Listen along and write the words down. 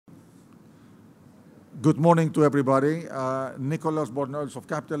Good morning to everybody. Nicholas Bornolis of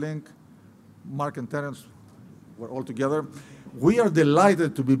Capital Link, Mark and Terence, we're all together. We are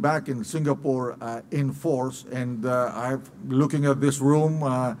delighted to be back in Singapore in force, and I'm looking at this room.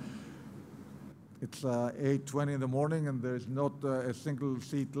 It's 8:20 in the morning, and there's not a single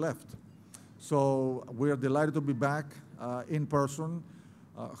seat left. So we are delighted to be back in person,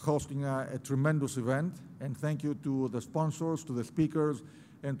 hosting a tremendous event. And thank you to the sponsors, to the speakers,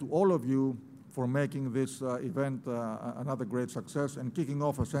 and to all of you for making this event another great success and kicking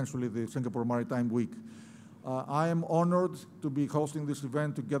off essentially the Singapore Maritime Week. I am honored to be hosting this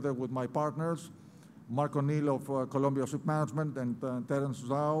event together with my partners, Mark O'Neill of Columbia Ship Management and Terence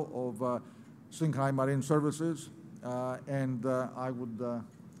Zhao of Shanghai Marine Services. I would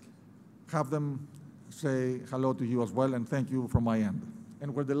have them say hello to you as well, and thank you from my end.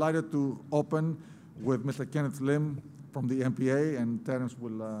 And we're delighted to open with Mr. Kenneth Lim from the MPA, and Terence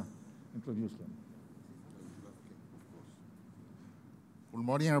will introduce them. Good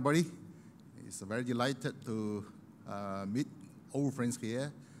morning, everybody. It's very delighted to meet old friends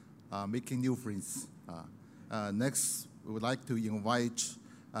here, making new friends. Next, we would like to invite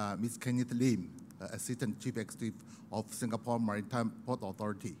Ms. Kenneth Lim, Assistant Chief Executive of Singapore Maritime Port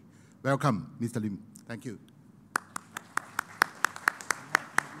Authority. Welcome, Mr. Lim. Thank you.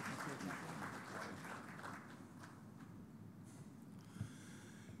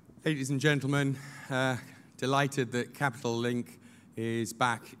 Ladies and gentlemen, delighted that Capital Link is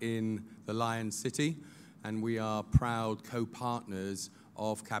back in the Lion City, and we are proud co-partners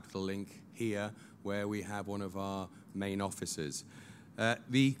of Capital Link here, where we have one of our main offices.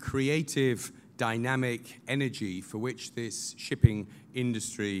 The creative, dynamic energy for which this shipping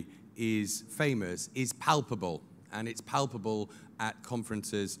industry is famous is palpable, and it's palpable at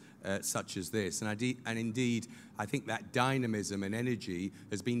conferences such as this. And indeed, I think that dynamism and energy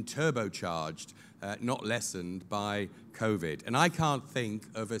has been turbocharged, not lessened by COVID. And I can't think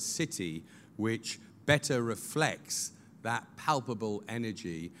of a city which better reflects that palpable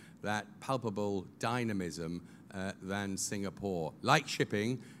energy, that palpable dynamism than Singapore. Like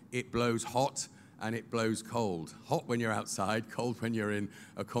shipping, it blows hot and it blows cold. Hot when you're outside, cold when you're in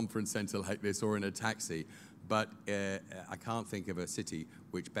a conference center like this or in a taxi. But I can't think of a city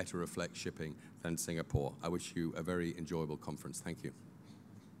which better reflects shipping than Singapore. I wish you a very enjoyable conference. Thank you.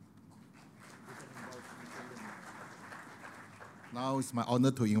 Now it's my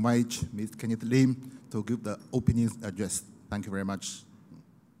honor to invite Ms. Kenneth Lim to give the opening address. Thank you very much.